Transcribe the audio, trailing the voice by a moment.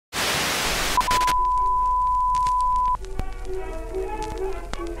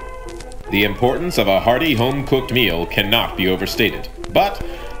The importance of a hearty home-cooked meal cannot be overstated, but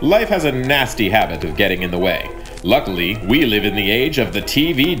life has a nasty habit of getting in the way. Luckily, we live in the age of the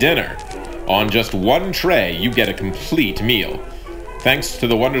TV dinner. On just one tray, you get a complete meal. Thanks to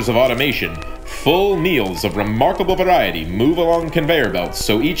the wonders of automation, full meals of remarkable variety move along conveyor belts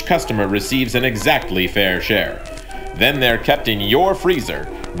so each customer receives an exactly fair share. Then they're kept in your freezer,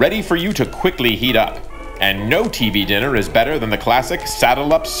 ready for you to quickly heat up. And no TV dinner is better than the classic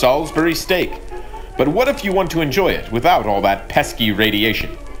saddle-up Salisbury steak. But what if you want to enjoy it without all that pesky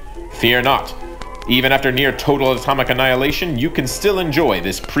radiation? Fear not. Even after near total atomic annihilation, you can still enjoy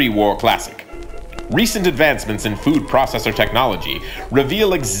this pre-war classic. Recent advancements in food processor technology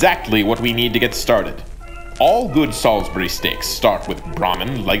reveal exactly what we need to get started. All good Salisbury steaks start with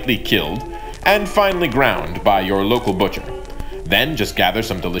brahmin lightly killed and finely ground by your local butcher. Then just gather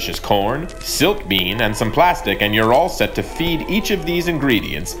some delicious corn, silk bean, and some plastic, and you're all set to feed each of these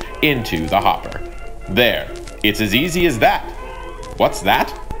ingredients into the hopper. There, it's as easy as that. What's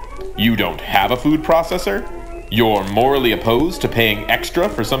that? You don't have a food processor? You're morally opposed to paying extra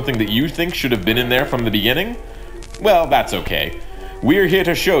for something that you think should have been in there from the beginning? Well, that's okay. We're here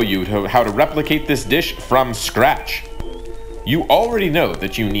to show you how to replicate this dish from scratch. You already know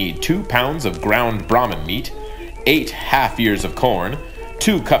that you need 2 pounds of ground brahmin meat, 8 half ears of corn,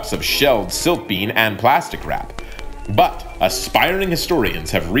 2 cups of shelled silt bean and plastic wrap. But aspiring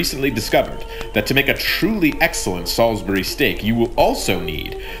historians have recently discovered that to make a truly excellent Salisbury steak, you will also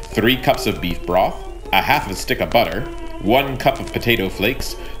need 3 cups of beef broth, a half of a stick of butter, 1 cup of potato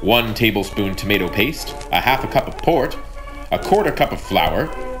flakes, 1 tablespoon tomato paste, a half a cup of port, a 1/4 cup of flour,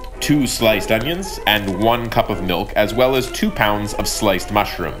 2 sliced onions, and 1 cup of milk, as well as 2 pounds of sliced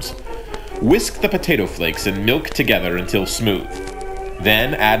mushrooms. Whisk the potato flakes and milk together until smooth.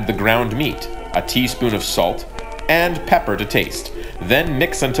 Then add the ground meat, a teaspoon of salt, and pepper to taste. Then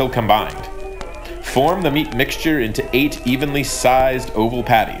mix until combined. Form the meat mixture into 8 evenly sized oval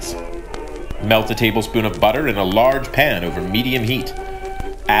patties. Melt a tablespoon of butter in a large pan over medium heat.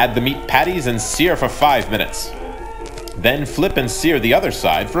 Add the meat patties and sear for 5 minutes. Then flip and sear the other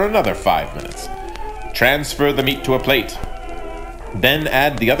side for another 5 minutes. Transfer the meat to a plate. Then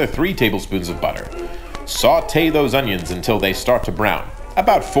add the other 3 tablespoons of butter. Saute those onions until they start to brown,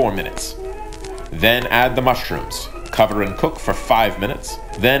 about 4 minutes. Then add the mushrooms. Cover and cook for 5 minutes.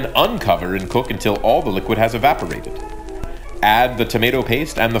 Then uncover and cook until all the liquid has evaporated. Add the tomato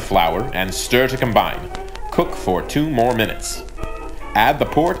paste and the flour and stir to combine. Cook for 2 more minutes. Add the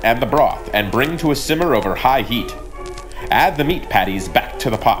port and the broth and bring to a simmer over high heat. Add the meat patties back to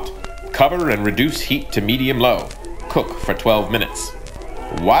the pot. Cover and reduce heat to medium-low. Cook for 12 minutes.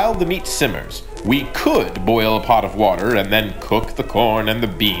 While the meat simmers, we could boil a pot of water and then cook the corn and the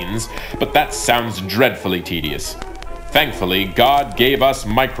beans, but that sounds dreadfully tedious. Thankfully, God gave us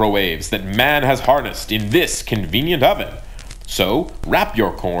microwaves that man has harnessed in this convenient oven. So, wrap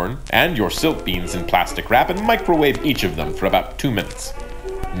your corn and your silt beans in plastic wrap and microwave each of them for about 2 minutes.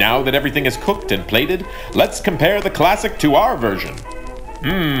 Now that everything is cooked and plated, let's compare the classic to our version.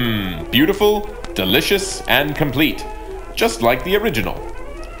 Beautiful, delicious, and complete, just like the original.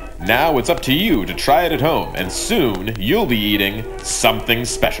 Now it's up to you to try it at home, and soon you'll be eating something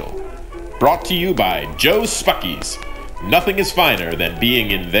special. Brought to you by Joe's Spuckies. Nothing is finer than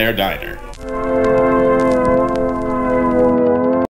being in their diner.